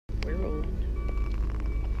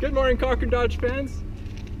Good morning, Cochrane Dodge fans.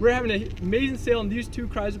 We're having an amazing sale on these two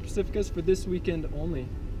Chrysler Pacificas for this weekend only.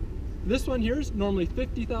 This one here is normally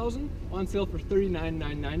 $50,000, on sale for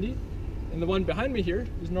 $39,990, and the one behind me here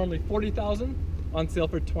is normally $40,000, on sale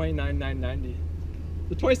for $29,990.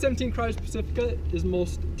 The 2017 Chrysler Pacifica is the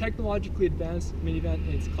most technologically advanced minivan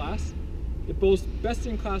in its class. It boasts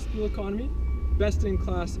best-in-class fuel economy,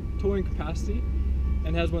 best-in-class towing capacity,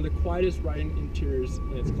 and has one of the quietest riding interiors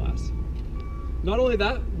in its class. Not only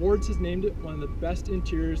that, Wards has named it one of the best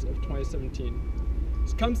interiors of 2017.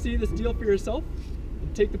 So come see this deal for yourself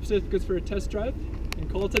and take the Pacificas for a test drive and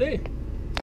call today.